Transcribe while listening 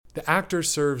The actor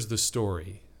serves the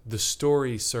story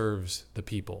serves the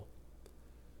people.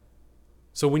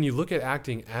 So when you look at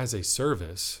acting as a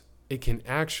service, it can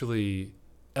actually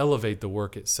elevate the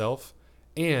work itself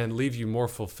and leave you more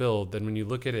fulfilled than when you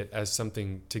look at it as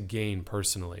something to gain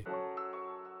personally.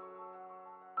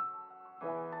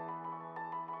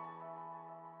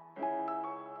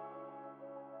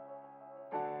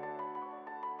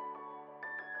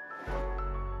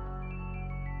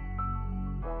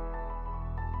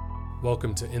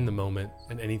 Welcome to In the Moment,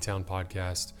 an Anytown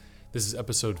podcast. This is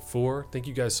episode 4. Thank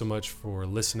you guys so much for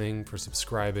listening, for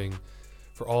subscribing,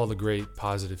 for all the great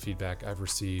positive feedback I've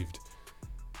received.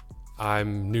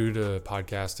 I'm new to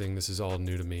podcasting. This is all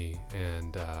new to me,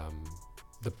 and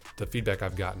the feedback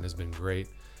I've gotten has been great.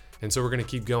 And so we're going to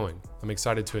keep going. I'm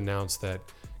excited to announce that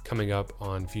coming up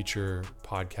on future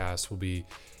podcasts will be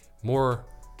more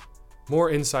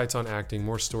insights on acting,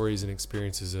 more stories and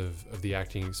experiences of the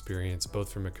acting experience, both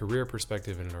from a career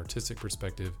perspective and an artistic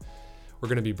perspective. We're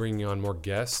going to be bringing on more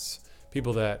guests,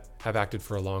 people that have acted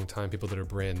for a long time, people that are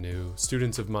brand new,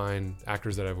 students of mine,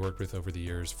 actors that I've worked with over the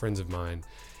years, friends of mine.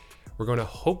 We're going to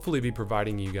hopefully be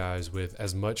providing you guys with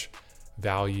as much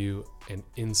value and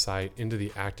insight into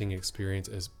the acting experience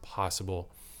as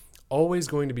possible. Always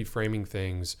going to be framing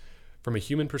things from a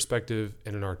human perspective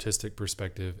and an artistic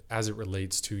perspective as it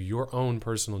relates to your own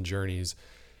personal journeys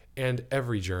and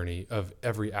every journey of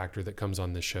every actor that comes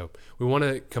on this show. We want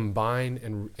to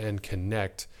combine and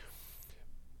connect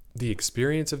the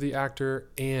experience of the actor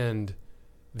and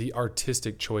the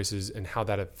artistic choices and how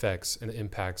that affects and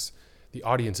impacts the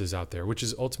audiences out there, which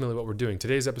is ultimately what we're doing.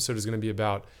 Today's episode is going to be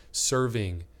about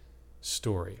serving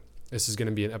story. This is going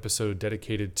to be an episode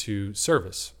dedicated to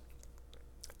service.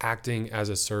 Acting as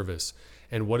a service,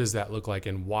 and what does that look like,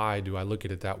 and why do I look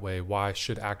at it that way? Why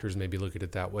should actors maybe look at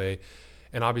it that way?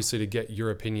 And obviously to get your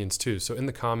opinions too. So in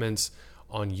the comments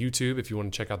on YouTube, if you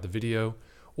want to check out the video,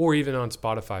 or even on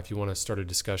Spotify if you want to start a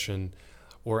discussion,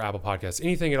 or Apple Podcasts,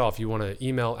 anything at all, if you want to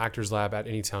email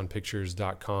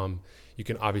actorslab@anytownpictures.com. You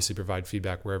can obviously provide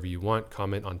feedback wherever you want,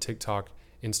 comment on TikTok,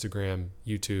 Instagram,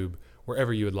 YouTube,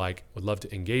 wherever you would like. Would love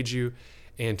to engage you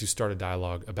and to start a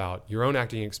dialogue about your own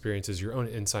acting experiences, your own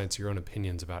insights, your own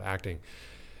opinions about acting.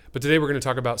 But today we're going to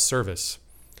talk about service.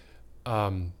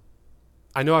 I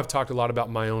know I've talked a lot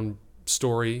about my own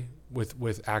story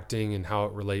with acting and how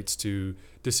it relates to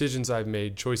decisions I've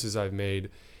made, choices I've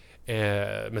made,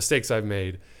 mistakes I've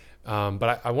made.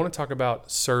 But I want to talk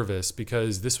about service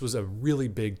because this was a really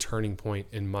big turning point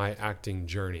in my acting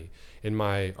journey, in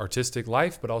my artistic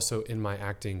life, but also in my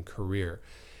acting career.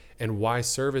 And why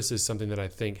service is something that I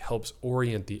think helps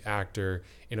orient the actor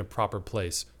in a proper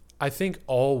place. I think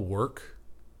all work,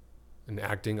 and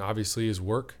acting obviously is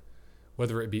work,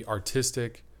 whether it be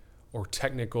artistic or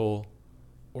technical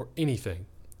or anything,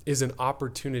 is an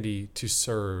opportunity to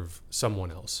serve someone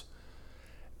else.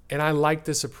 And I like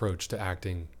this approach to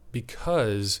acting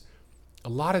because a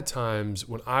lot of times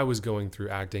when I was going through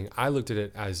acting, I looked at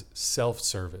it as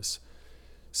self-service.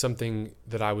 Something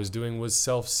that I was doing was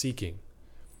self-seeking.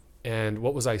 And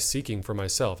what was I seeking for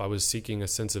myself? I was seeking a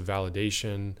sense of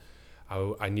validation.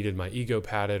 I needed my ego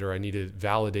patted, or I needed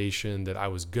validation that I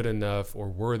was good enough or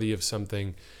worthy of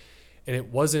something. And it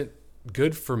wasn't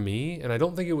good for me. And I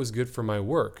don't think it was good for my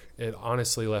work. It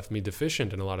honestly left me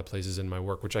deficient in a lot of places in my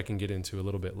work, which I can get into a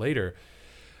little bit later.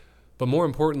 But more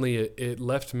importantly, it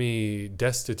left me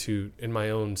destitute in my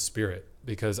own spirit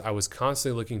because I was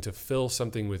constantly looking to fill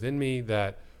something within me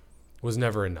that was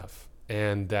never enough.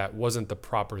 And that wasn't the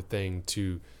proper thing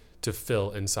to fill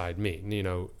inside me. You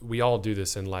know, we all do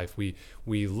this in life. We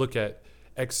look at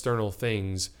external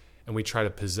things and we try to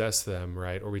possess them,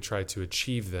 right? Or we try to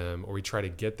achieve them, or we try to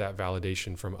get that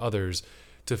validation from others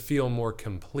to feel more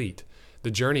complete.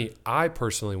 The journey I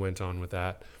personally went on with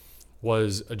that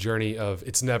was a journey of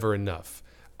it's never enough.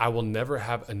 I will never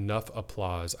have enough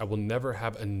applause. I will never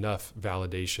have enough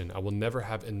validation. I will never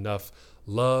have enough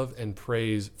love and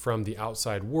praise from the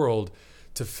outside world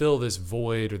to fill this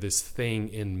void or this thing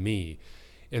in me.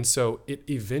 And so it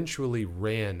eventually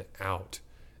ran out.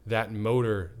 That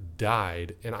motor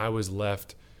died, and I was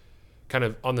left kind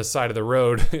of on the side of the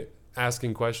road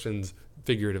asking questions,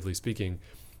 figuratively speaking,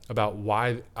 about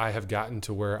why I have gotten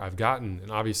to where I've gotten.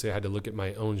 And obviously I had to look at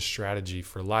my own strategy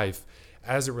for life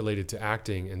as it related to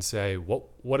acting and say,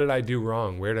 what did I do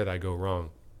wrong? Where did I go wrong?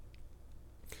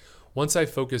 Once I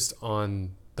focused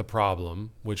on the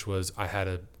problem, which was I had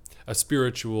a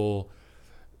spiritual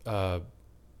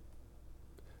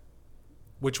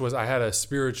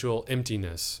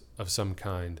emptiness of some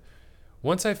kind.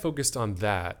 Once I focused on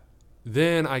that,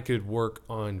 then I could work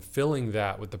on filling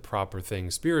that with the proper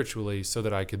thing spiritually so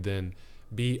that I could then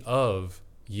be of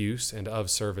use and of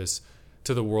service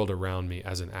to the world around me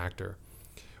as an actor.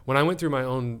 When I went through my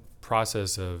own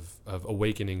process of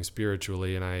awakening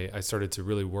spiritually, and I started to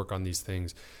really work on these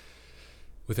things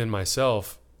within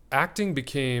myself, acting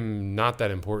became not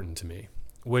that important to me,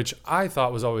 which I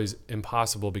thought was always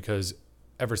impossible, because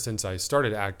ever since I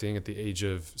started acting at the age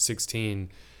of 16,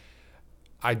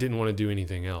 I didn't want to do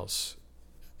anything else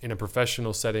in a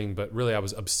professional setting, but really I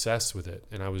was obsessed with it,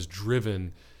 and I was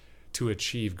driven to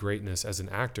achieve greatness as an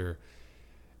actor.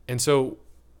 And so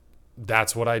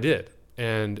that's what I did.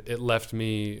 And it left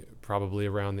me probably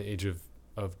around the age of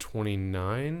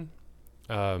 29,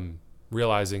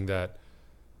 realizing that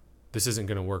this isn't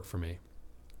going to work for me.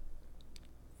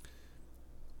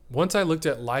 Once I looked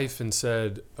at life and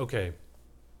said, okay,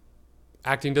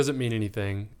 acting doesn't mean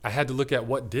anything, I had to look at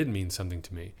what did mean something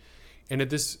to me. And at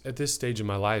this stage in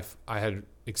my life, I had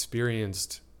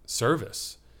experienced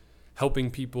service,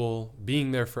 helping people,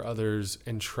 being there for others,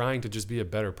 and trying to just be a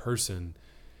better person.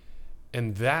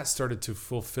 And that started to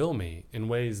fulfill me in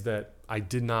ways that I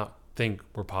did not think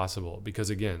were possible, because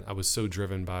again, I was so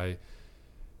driven by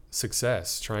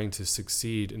success, trying to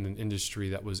succeed in an industry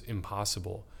that was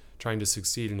impossible, trying to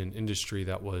succeed in an industry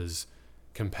that was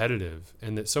competitive,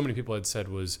 and that so many people had said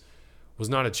was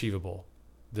not achievable,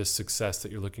 this success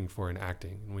that you're looking for in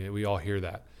acting. We all hear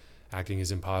that. Acting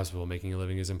is impossible. Making a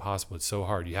living is impossible. It's so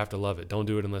hard. You have to love it. Don't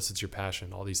do it unless it's your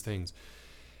passion. All these things.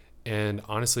 And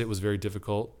honestly, it was very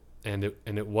difficult, and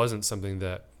it wasn't something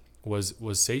that was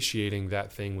satiating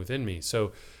that thing within me.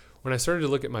 So when I started to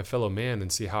look at my fellow man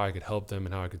and see how I could help them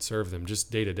and how I could serve them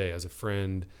just day to day as a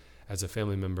friend, as a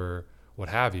family member, what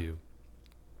have you,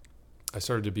 I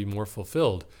started to be more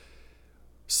fulfilled.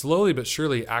 Slowly but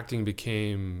surely, acting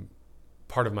became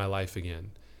part of my life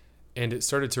again. And it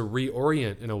started to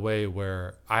reorient in a way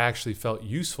where I actually felt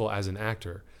useful as an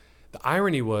actor. The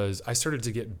irony was I started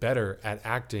to get better at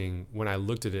acting when I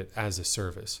looked at it as a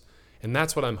service. And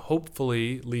that's what I'm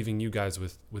hopefully leaving you guys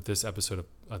with this episode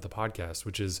of the podcast,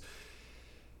 which is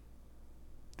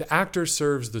the actor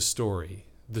serves the story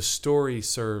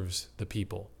serves the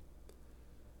people.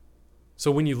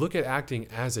 So when you look at acting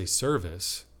as a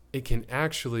service, it can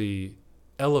actually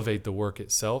elevate the work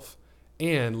itself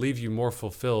and leave you more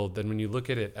fulfilled than when you look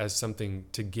at it as something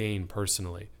to gain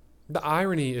personally. The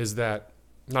irony is that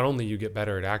not only you get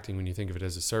better at acting when you think of it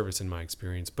as a service, in my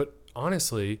experience, but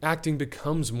honestly, acting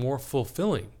becomes more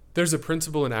fulfilling. There's a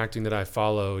principle in acting that I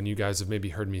follow, and you guys have maybe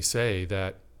heard me say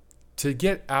that to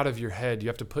get out of your head, you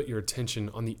have to put your attention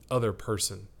on the other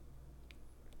person.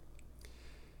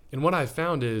 And what I've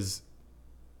found is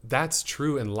that's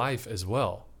true in life as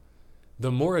well.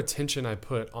 The more attention I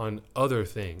put on other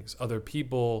things, other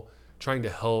people, trying to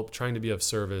help, trying to be of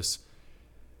service,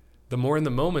 the more in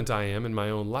the moment I am in my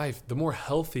own life, the more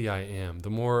healthy I am, the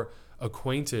more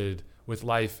acquainted with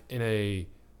life in a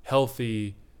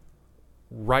healthy,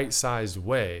 right-sized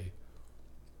way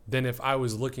than if I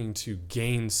was looking to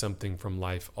gain something from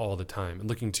life all the time and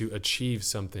looking to achieve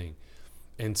something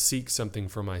and seek something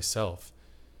for myself.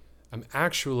 I'm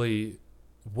actually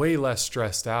way less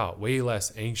stressed out, way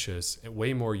less anxious, and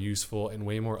way more useful and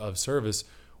way more of service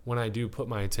when I do put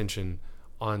my attention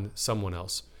on someone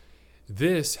else.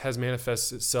 This has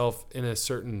manifested itself in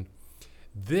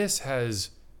this has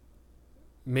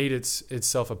made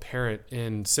itself apparent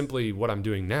in simply what I'm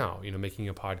doing now, making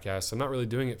a podcast. I'm not really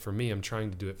doing it for me. I'm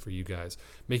trying to do it for you guys.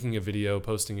 Making a video,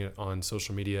 posting it on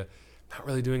social media, not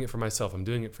really doing it for myself. I'm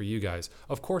doing it for you guys.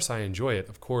 Of course, I enjoy it.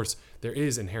 Of course, there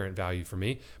is inherent value for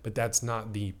me, but that's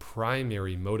not the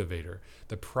primary motivator.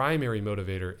 The primary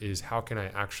motivator is how can I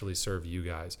actually serve you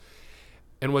guys?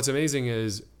 And what's amazing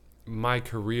is my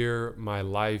career, my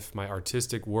life, my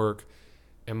artistic work,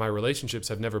 and my relationships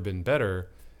have never been better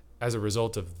as a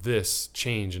result of this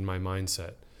change in my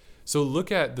mindset. So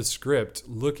look at the script,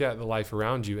 look at the life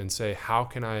around you and say, how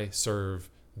can I serve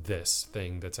this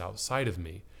thing that's outside of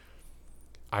me?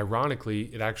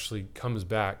 Ironically, it actually comes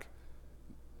back,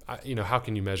 how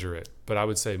can you measure it? But I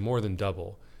would say more than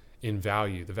double in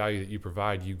value. The value that you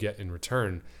provide, you get in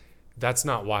return. That's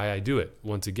not why I do it,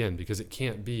 once again, because it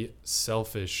can't be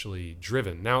selfishly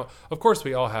driven. Now, of course,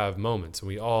 we all have moments, and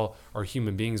we all are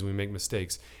human beings and we make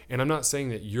mistakes. And I'm not saying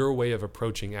that your way of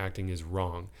approaching acting is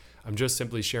wrong. I'm just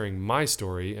simply sharing my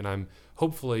story, and I'm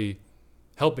hopefully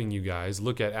helping you guys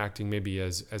look at acting maybe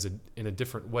in a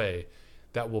different way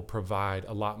that will provide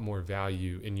a lot more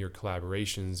value in your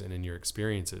collaborations and in your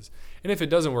experiences. And if it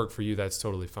doesn't work for you, that's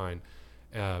totally fine.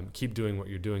 Keep doing what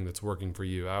you're doing that's working for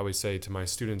you. I always say to my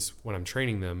students when I'm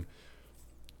training them,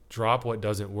 drop what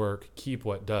doesn't work, keep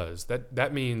what does.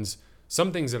 That means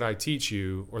some things that I teach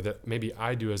you or that maybe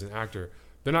I do as an actor,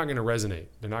 they're not going to resonate.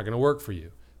 They're not going to work for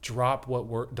you. Drop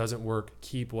what doesn't work,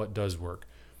 keep what does work.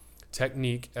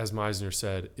 Technique, as Meisner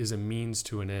said, is a means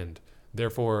to an end.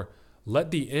 Therefore,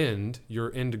 let the end,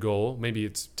 your end goal, maybe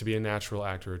it's to be a natural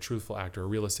actor, a truthful actor, a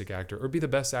realistic actor, or be the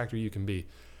best actor you can be.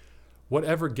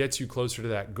 Whatever gets you closer to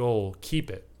that goal, keep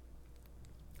it.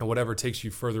 And whatever takes you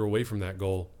further away from that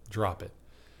goal, drop it,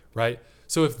 right?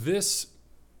 So if this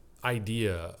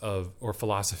idea of, or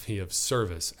philosophy of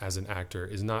service as an actor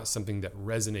is not something that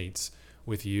resonates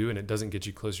with you and it doesn't get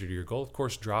you closer to your goal, of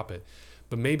course, drop it.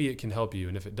 But maybe it can help you.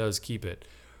 And if it does, keep it.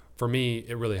 For me,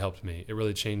 it really helped me. It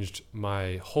really changed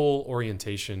my whole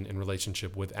orientation and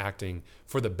relationship with acting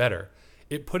for the better.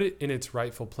 It put it in its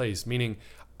rightful place, meaning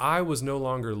I was no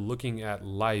longer looking at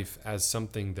life as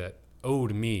something that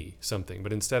owed me something,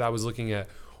 but instead I was looking at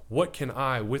what can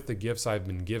I, with the gifts I've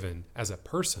been given as a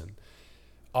person,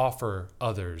 offer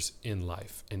others in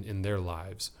life and in their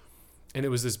lives. And it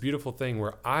was this beautiful thing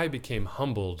where I became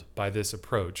humbled by this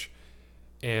approach,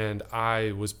 and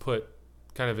I was put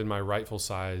kind of in my rightful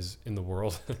size in the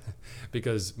world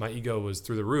because my ego was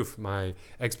through the roof. My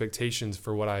expectations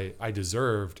for what I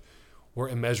deserved were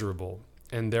immeasurable.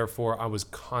 And therefore I was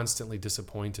constantly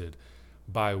disappointed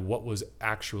by what was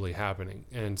actually happening.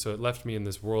 And so it left me in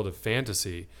this world of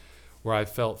fantasy where I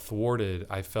felt thwarted,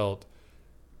 I felt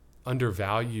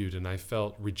undervalued, and I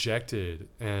felt rejected.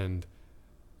 And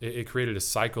it created a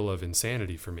cycle of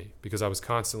insanity for me because I was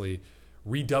constantly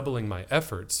redoubling my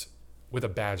efforts with a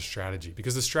bad strategy,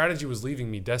 because the strategy was leaving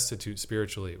me destitute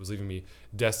spiritually. It was leaving me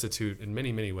destitute in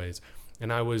many, many ways.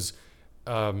 And I was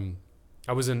an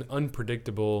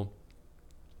unpredictable,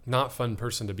 not fun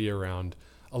person to be around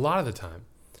a lot of the time.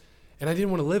 And I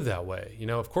didn't want to live that way. You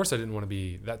know, of course I didn't want to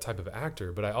be that type of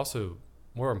actor, but I also,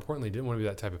 more importantly, didn't want to be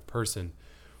that type of person.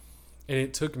 And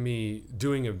it took me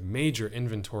doing a major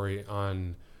inventory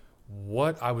on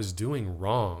what I was doing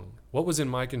wrong, what was in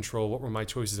my control, what were my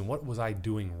choices, and what was I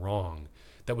doing wrong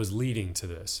that was leading to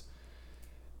this.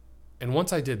 And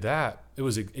once I did that, it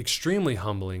was extremely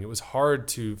humbling. It was hard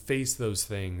to face those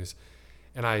things.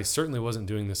 And I certainly wasn't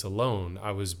doing this alone.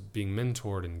 I was being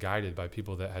mentored and guided by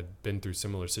people that had been through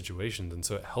similar situations. And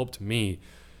so it helped me,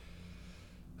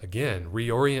 again,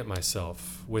 reorient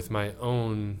myself with my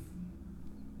own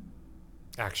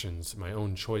actions, my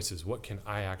own choices. What can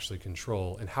I actually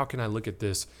control? And how can I look at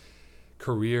this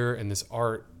career and this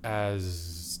art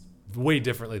as way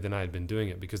differently than I had been doing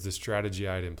it? Because the strategy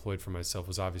I had employed for myself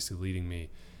was obviously leading me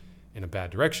in a bad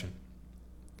direction.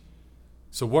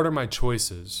 So what are my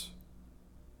choices?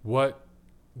 What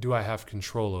do I have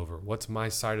control over? What's my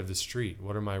side of the street?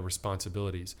 What are my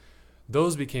responsibilities?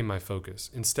 Those became my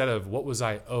focus instead of what was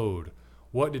I owed?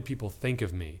 What did people think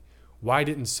of me? Why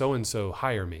didn't so-and-so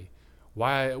hire me?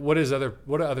 What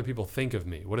do other people think of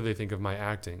me? What do they think of my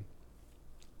acting?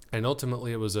 And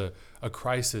ultimately it was a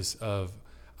crisis of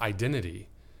identity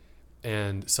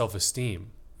and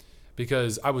self-esteem,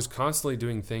 because I was constantly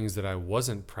doing things that I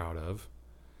wasn't proud of.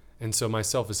 And so my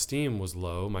self-esteem was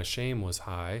low, my shame was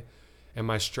high, and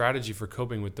my strategy for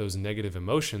coping with those negative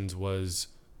emotions was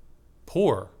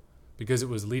poor because it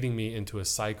was leading me into a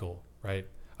cycle, right?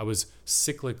 I was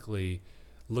cyclically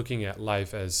looking at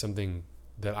life as something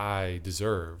that I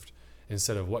deserved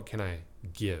instead of what can I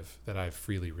give that I've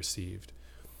freely received.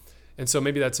 And so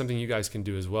maybe that's something you guys can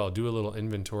do as well. Do a little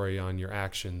inventory on your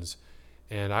actions.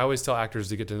 And I always tell actors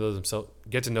to get to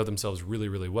know themselves really,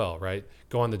 really well, right?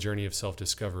 Go on the journey of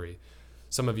self-discovery.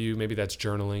 Some of you, maybe that's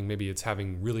journaling. Maybe it's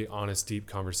having really honest, deep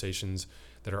conversations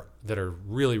that are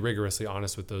really rigorously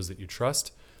honest with those that you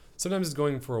trust. Sometimes it's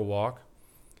going for a walk.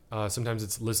 Sometimes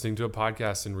it's listening to a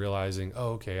podcast and realizing, oh,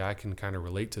 okay, I can kind of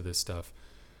relate to this stuff.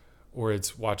 Or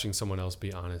it's watching someone else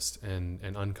be honest and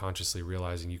unconsciously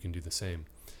realizing you can do the same.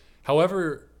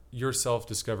 However your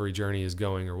self-discovery journey is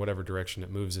going, or whatever direction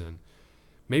it moves in,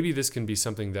 maybe this can be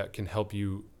something that can help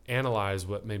you analyze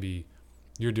what maybe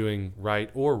you're doing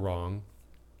right or wrong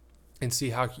and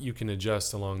see how you can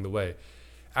adjust along the way.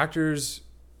 Actors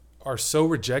are so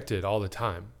rejected all the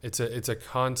time. It's a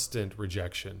constant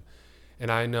rejection.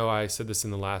 And I know I said this in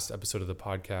the last episode of the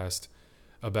podcast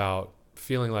about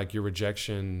feeling like your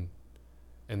rejection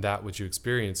and that which you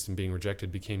experienced in being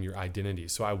rejected became your identity.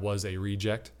 So I was a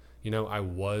reject. I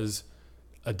was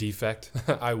a defect.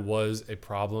 I was a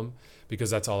problem because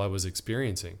that's all I was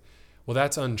experiencing. Well,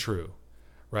 that's untrue,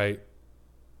 right?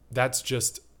 That's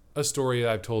just a story that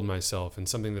I've told myself and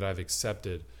something that I've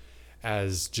accepted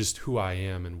as just who I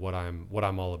am and what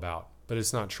I'm all about. But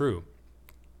it's not true.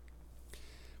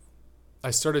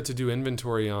 I started to do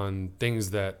inventory on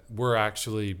things that were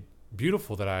actually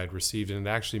beautiful that I had received, and it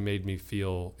actually made me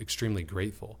feel extremely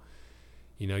grateful.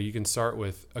 You can start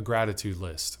with a gratitude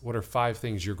list. What are 5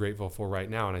 things you're grateful for right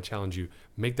now? And I challenge you,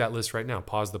 make that list right now.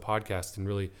 Pause the podcast and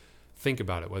really think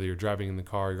about it, whether you're driving in the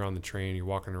car, you're on the train, you're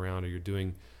walking around, or you're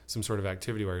doing some sort of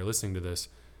activity while you're listening to this.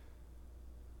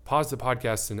 Pause the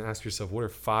podcast and ask yourself, what are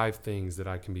 5 things that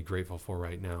I can be grateful for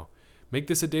right now? Make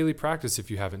this a daily practice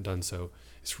if you haven't done so.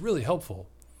 It's really helpful.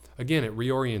 Again, it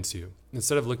reorients you.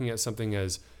 Instead of looking at something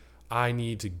as, I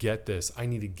need to get this, I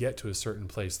need to get to a certain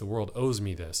place, the world owes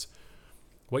me this.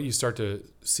 What you start to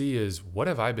see is, what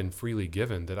have I been freely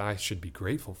given that I should be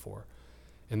grateful for?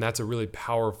 And that's a really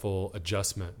powerful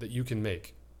adjustment that you can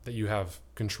make, that you have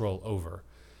control over.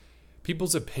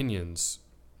 People's opinions,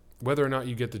 whether or not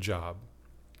you get the job,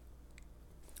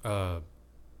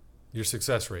 your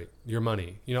success rate, your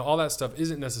money, all that stuff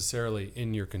isn't necessarily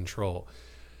in your control.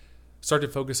 Start to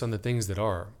focus on the things that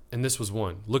are. And this was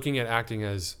one, looking at acting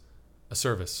as a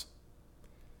service.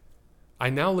 I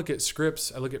now look at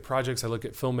scripts, I look at projects, I look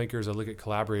at filmmakers, I look at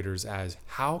collaborators as,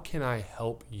 how can I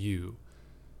help you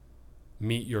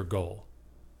meet your goal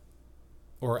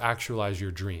or actualize your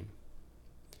dream?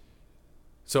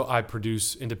 So I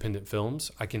produce independent films.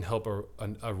 I can help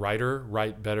a writer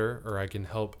write better, or I can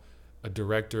help a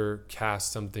director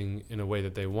cast something in a way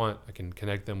that they want. I can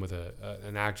connect them with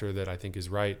an actor that I think is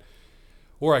right,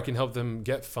 or I can help them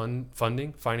get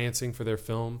financing for their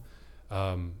film.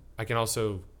 I can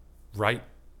also write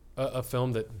a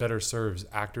film that better serves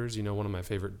actors. One of my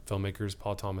favorite filmmakers,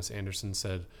 Paul Thomas Anderson,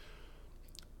 said,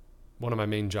 one of my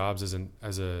main jobs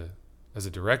as a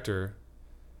director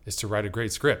is to write a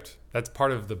great script. That's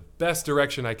part of the best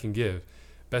direction I can give.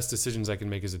 Best decisions I can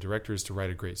make as a director is to write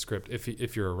a great script.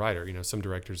 If you're a writer, some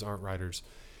directors aren't writers,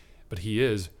 but he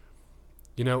is.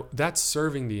 That's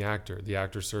serving the actor. The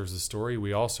actor serves the story.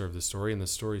 We all serve the story, and the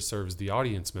story serves the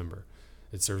audience member.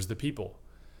 It serves the people.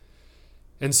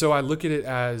 And so I look at it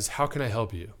as, how can I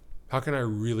help you? How can I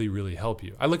really, really help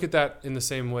you? I look at that in the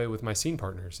same way with my scene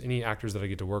partners, any actors that I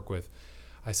get to work with.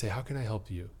 I say, how can I help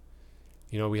you?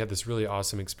 We had this really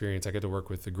awesome experience. I got to work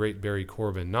with the great Barry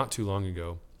Corbin not too long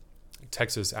ago,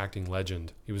 Texas acting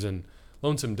legend. He was in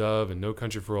Lonesome Dove and No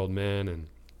Country for Old Men and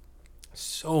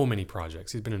so many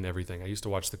projects. He's been in everything. I used to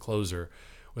watch The Closer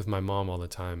with my mom all the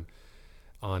time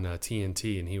on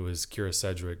TNT, and he was Kira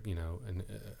Sedgwick, and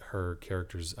her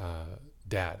character's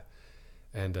dad.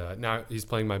 And now he's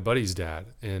playing my buddy's dad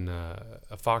in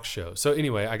a Fox show. So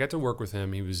anyway, I got to work with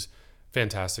him. He was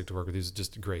fantastic to work with. He was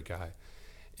just a great guy.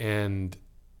 And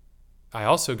I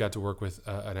also got to work with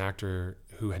an actor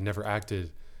who had never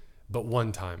acted but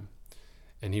one time.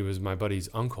 And he was my buddy's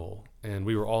uncle. And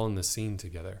we were all in the scene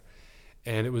together.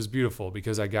 And it was beautiful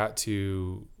because I got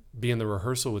to be in the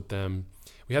rehearsal with them.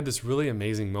 We had this really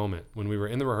amazing moment when we were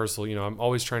in the rehearsal. I'm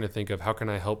always trying to think of, how can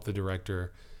I help the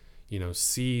director,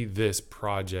 see this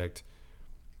project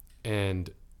and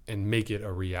make it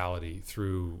a reality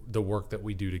through the work that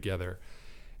we do together.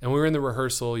 And we were in the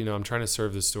rehearsal, I'm trying to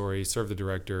serve the story, serve the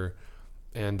director.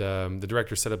 And the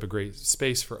director set up a great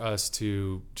space for us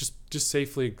to just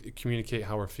safely communicate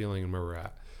how we're feeling and where we're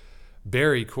at.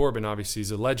 Barry Corbin, obviously, is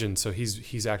a legend, so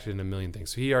he's acted in a million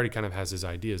things. So he already kind of has his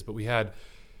ideas. But we had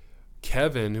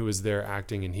Kevin, who was there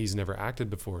acting, and he's never acted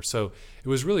before. So it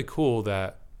was really cool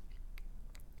that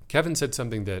Kevin said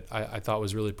something that I thought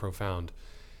was really profound.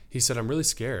 He said, I'm really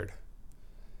scared.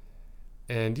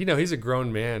 And, he's a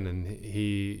grown man, and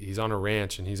he's on a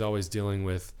ranch, and he's always dealing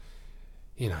with,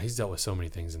 he's dealt with so many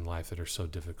things in life that are so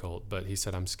difficult. But he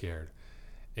said, I'm scared.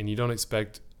 And you don't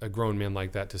expect a grown man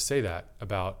like that to say that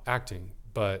about acting.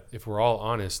 But if we're all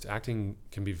honest, acting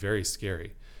can be very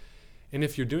scary. And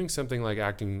if you're doing something like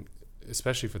acting,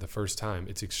 especially for the first time,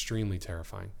 it's extremely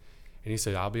terrifying. And he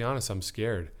said, I'll be honest, I'm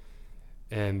scared.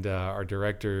 And our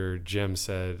director, Jim,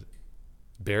 said,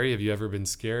 Barry, have you ever been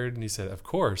scared? And he said, of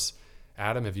course.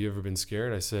 Adam, have you ever been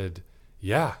scared? I said,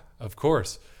 yeah, of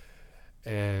course.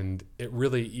 And it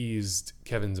really eased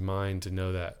Kevin's mind to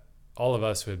know that all of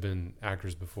us who had been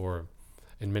actors before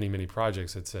in many, many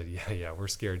projects had said, yeah, we're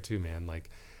scared too, man. Like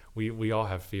we all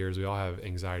have fears, we all have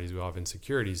anxieties, we all have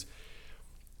insecurities.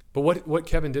 But what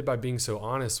Kevin did by being so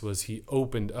honest was he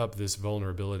opened up this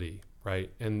vulnerability,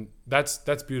 right? And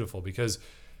that's beautiful, because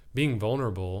being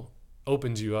vulnerable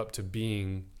opens you up to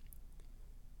being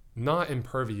not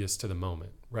impervious to the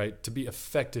moment, right? To be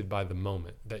affected by the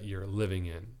moment that you're living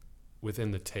in,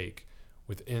 within the take,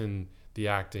 within the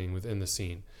acting, within the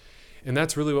scene. And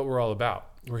that's really what we're all about.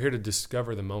 We're here to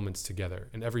discover the moments together.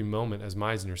 And every moment, as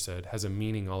Meisner said, has a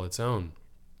meaning all its own.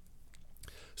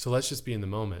 So let's just be in the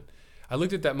moment. I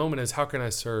looked at that moment as, how can I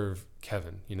serve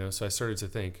Kevin? So I started to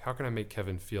think, how can I make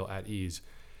Kevin feel at ease?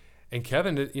 And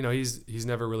Kevin, he's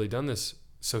never really done this.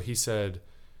 So he said,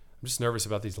 I'm just nervous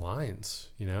about these lines,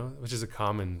 which is a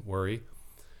common worry.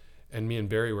 And me and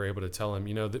Barry were able to tell him,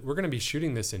 that we're going to be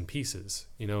shooting this in pieces.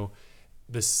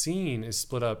 The scene is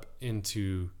split up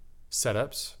into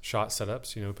setups, shot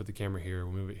setups, put the camera here,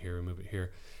 we move it here, we move it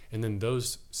here. And then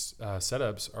those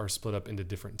setups are split up into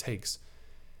different takes.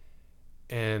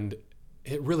 And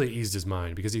it really eased his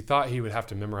mind because he thought he would have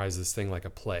to memorize this thing like a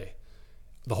play,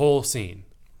 the whole scene.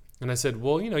 And I said,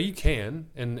 well, you can,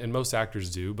 and most actors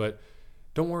do, but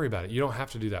don't worry about it. You don't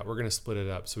have to do that. We're going to split it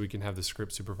up so we can have the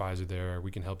script supervisor there.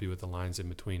 We can help you with the lines in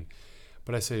between.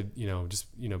 But I said, just,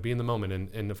 be in the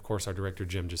moment. And of course, our director,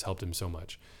 Jim, just helped him so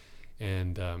much.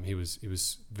 And he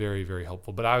was very, very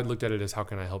helpful. But I looked at it as how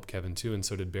can I help Kevin too? And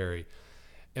so did Barry.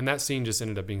 And that scene just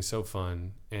ended up being so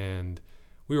fun. And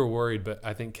we were worried, but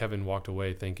I think Kevin walked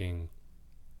away thinking,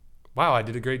 wow, I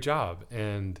did a great job.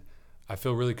 And I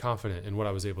feel really confident in what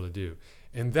I was able to do.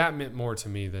 And that meant more to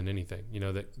me than anything,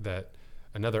 that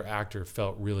another actor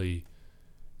felt really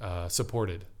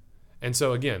supported. And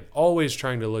so again, always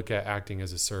trying to look at acting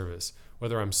as a service,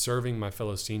 whether I'm serving my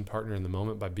fellow scene partner in the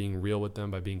moment by being real with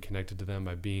them, by being connected to them,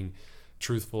 by being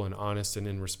truthful and honest and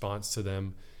in response to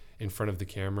them in front of the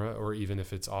camera, or even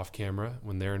if it's off camera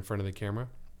when they're in front of the camera,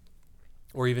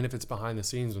 or even if it's behind the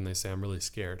scenes when they say, I'm really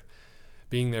scared,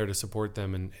 being there to support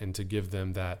them and to give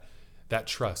them that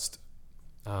trust,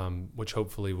 which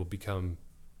hopefully will become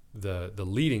the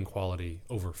leading quality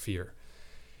over fear.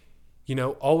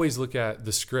 Always look at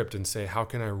the script and say, how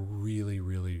can I really,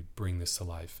 really bring this to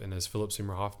life? And as Philip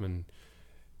Seymour Hoffman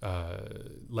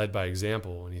led by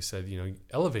example, and he said,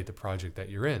 elevate the project that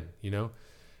you're in,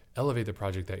 elevate the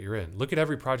project that you're in. Look at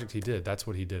every project he did. That's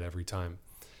what he did every time.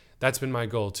 That's been my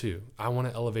goal too. I want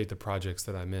to elevate the projects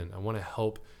that I'm in. I want to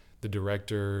help the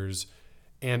directors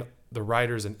and the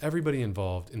writers and everybody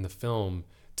involved in the film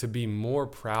to be more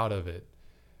proud of it.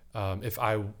 If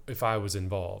I was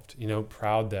involved,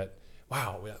 proud that,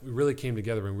 wow, we really came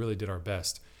together and really did our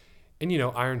best. And,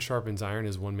 iron sharpens iron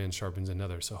as one man sharpens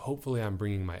another. So hopefully I'm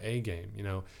bringing my A game.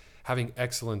 Having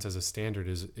excellence as a standard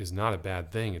is not a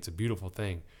bad thing. It's a beautiful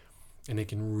thing. And it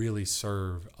can really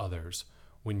serve others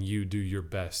when you do your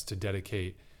best to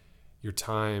dedicate your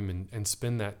time and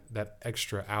spend that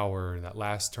extra hour, that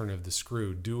last turn of the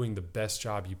screw, doing the best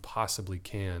job you possibly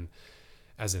can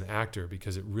as an actor,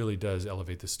 because it really does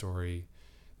elevate the story,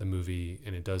 the movie,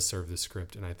 and it does serve the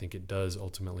script. And I think it does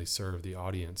ultimately serve the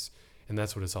audience. And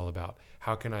that's what it's all about.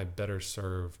 How can I better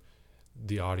serve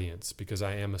the audience? Because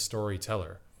I am a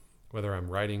storyteller, whether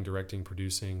I'm writing, directing,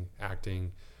 producing,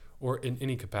 acting, or in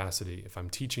any capacity. If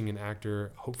I'm teaching an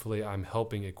actor, hopefully I'm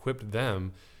helping equip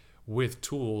them with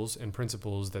tools and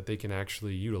principles that they can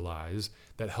actually utilize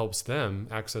that helps them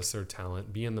access their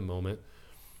talent, be in the moment,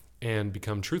 and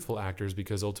become truthful actors,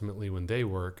 because ultimately when they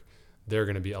work, they're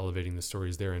going to be elevating the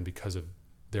stories they're in because of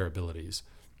their abilities.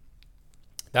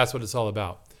 That's what it's all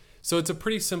about. So it's a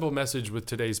pretty simple message with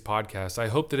today's podcast. I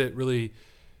hope that it really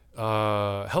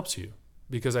helps you,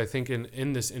 because I think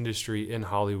in this industry, in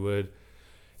Hollywood,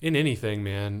 in anything,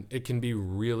 man, it can be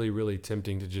really, really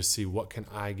tempting to just see what can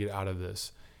I get out of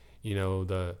this.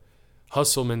 The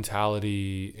hustle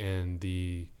mentality and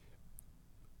the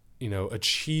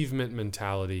achievement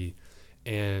mentality,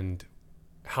 and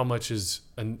how much is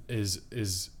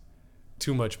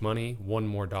too much money, one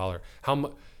more dollar.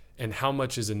 How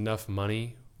much is enough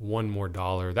money, one more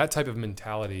dollar. That type of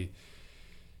mentality,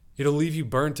 it'll leave you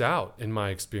burnt out, in my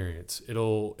experience.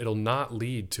 It'll not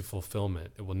lead to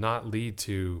fulfillment. It will not lead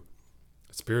to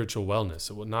spiritual wellness.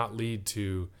 It will not lead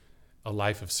to a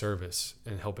life of service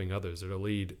and helping others. It'll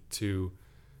lead to,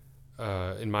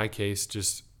 in my case,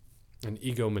 just an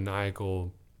egomaniacal,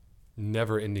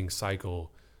 never-ending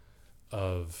cycle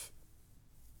of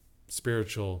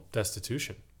spiritual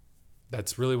destitution.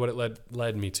 That's really what it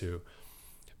led me to.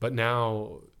 But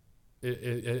now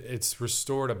it's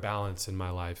restored a balance in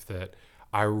my life that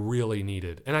I really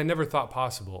needed, and I never thought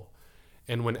possible.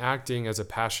 And when acting as a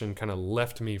passion kind of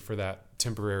left me for that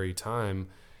temporary time,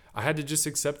 I had to just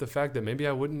accept the fact that maybe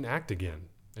I wouldn't act again,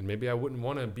 and maybe I wouldn't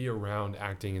want to be around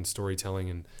acting and storytelling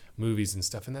and movies and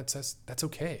stuff. And that's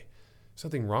okay. There's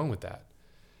nothing wrong with that.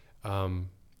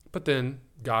 But then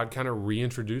God kind of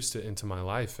reintroduced it into my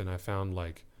life, and I found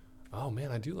like, oh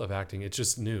man, I do love acting. It's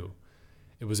just new.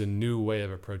 It was a new way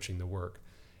of approaching the work.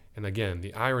 And again,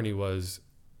 the irony was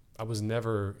I was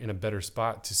never in a better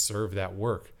spot to serve that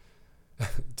work,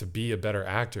 to be a better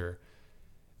actor,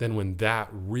 than when that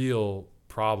real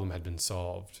problem had been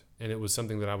solved. And it was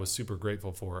something that I was super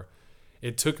grateful for.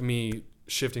 It took me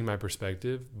shifting my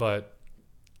perspective, but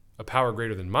a power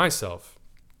greater than myself,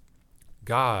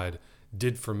 God,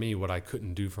 did for me what I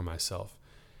couldn't do for myself.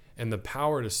 And the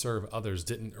power to serve others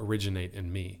didn't originate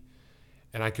in me.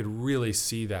 And I could really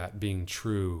see that being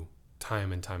true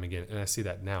time and time again. And I see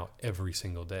that now every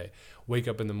single day. Wake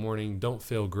up in the morning, don't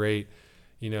feel great,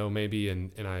 maybe,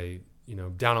 and I,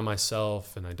 down on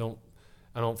myself, and I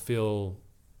don't feel,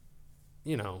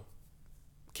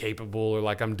 capable or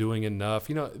like I'm doing enough.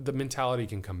 The mentality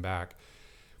can come back.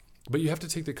 But you have to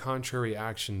take the contrary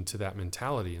action to that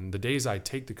mentality. And the days I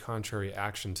take the contrary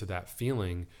action to that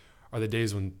feeling are the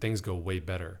days when things go way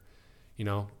better.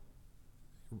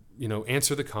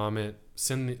 Answer the comment,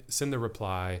 send the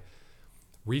reply,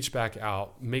 reach back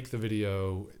out, make the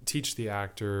video, teach the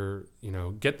actor,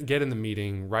 get in the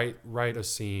meeting, write a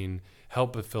scene,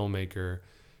 help a filmmaker,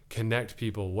 connect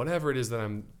people, whatever it is that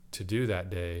I'm to do that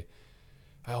day.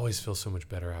 I always feel so much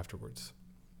better afterwards.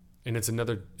 And it's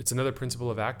another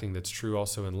principle of acting that's true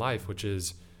also in life, which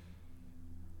is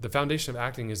the foundation of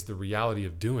acting is the reality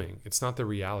of doing. It's not the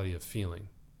reality of feeling.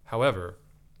 However,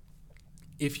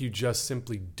 if you just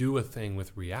simply do a thing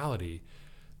with reality,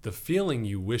 the feeling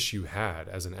you wish you had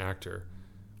as an actor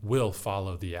will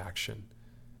follow the action.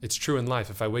 It's true in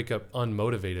life. If I wake up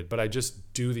unmotivated, but I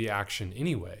just do the action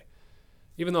anyway,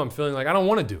 even though I'm feeling like I don't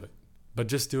want to do it, but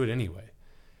just do it anyway,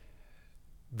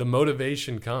 the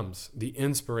motivation comes, the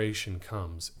inspiration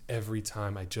comes every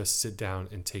time I just sit down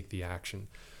and take the action.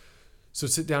 So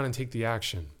sit down and take the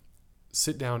action.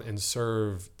 Sit down and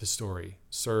serve the story,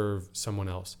 serve someone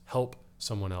else, help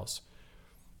someone else.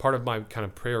 Part of my kind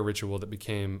of prayer ritual that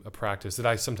became a practice that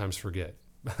I sometimes forget,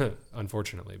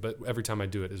 unfortunately, but every time I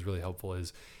do it is really helpful,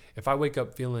 is if I wake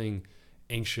up feeling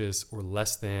anxious or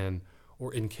less than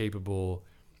or incapable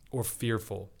or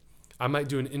fearful, I might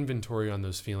do an inventory on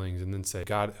those feelings and then say,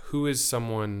 God, who is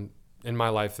someone in my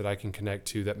life that I can connect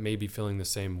to that may be feeling the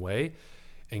same way,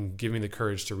 and give me the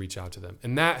courage to reach out to them.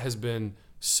 And that has been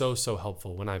so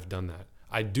helpful when I've done that.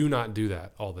 I do not do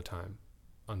that all the time,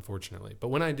 unfortunately. But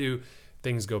when I do,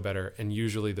 things go better. And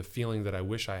usually the feeling that I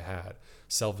wish I had,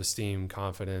 self-esteem,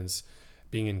 confidence,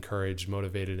 being encouraged,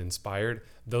 motivated, inspired,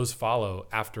 those follow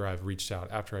after I've reached out,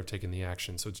 after I've taken the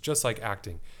action. So it's just like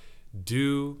acting.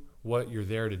 Do what you're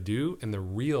there to do, and the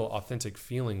real authentic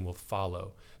feeling will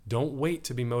follow. Don't wait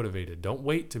to be motivated. Don't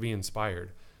wait to be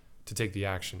inspired to take the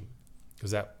action, because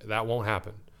that won't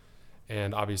happen.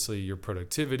 And obviously your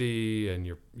productivity and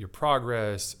your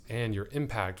progress and your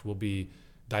impact will be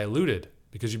diluted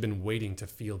because you've been waiting to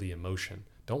feel the emotion.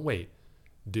 Don't wait,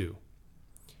 do.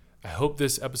 I hope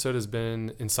this episode has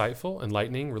been insightful,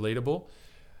 enlightening, relatable.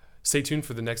 Stay tuned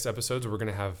for the next episodes where we're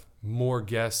going to have more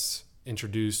guests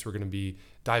introduced. We're going to be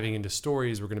diving into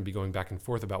stories. We're going to be going back and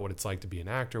forth about what it's like to be an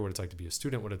actor, what it's like to be a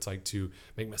student, what it's like to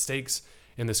make mistakes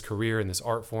in this career, in this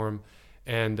art form.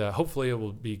 And hopefully it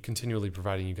will be continually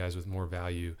providing you guys with more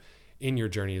value in your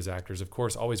journey as actors. Of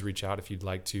course, always reach out if you'd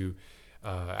like to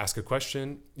ask a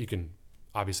question. You can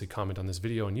obviously comment on this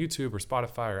video on YouTube or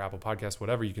Spotify or Apple Podcasts,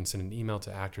 whatever. You can send an email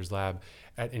to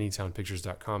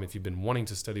actorslab@anytownpictures.com. If you've been wanting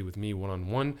to study with me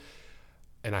one-on-one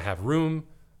and I have room,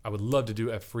 I would love to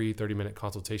do a free 30-minute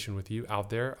consultation with you out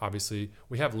there. Obviously,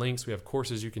 we have links. We have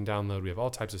courses you can download. We have all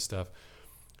types of stuff.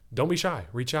 Don't be shy.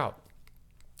 Reach out.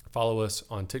 Follow us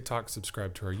on TikTok.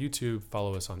 Subscribe to our YouTube.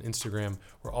 Follow us on Instagram.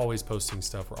 We're always posting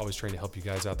stuff. We're always trying to help you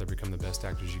guys out there become the best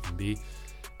actors you can be.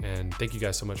 And thank you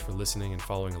guys so much for listening and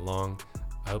following along.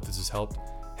 I hope this has helped.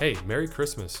 Hey, Merry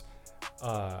Christmas.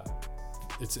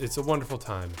 It's a wonderful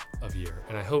time of year.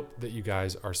 And I hope that you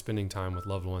guys are spending time with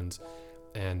loved ones,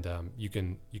 and you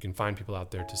can find people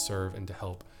out there to serve and to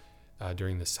help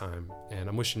during this time. And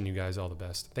I'm wishing you guys all the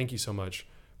best. Thank you so much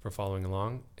for following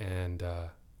along, and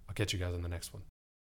I'll catch you guys on the next one.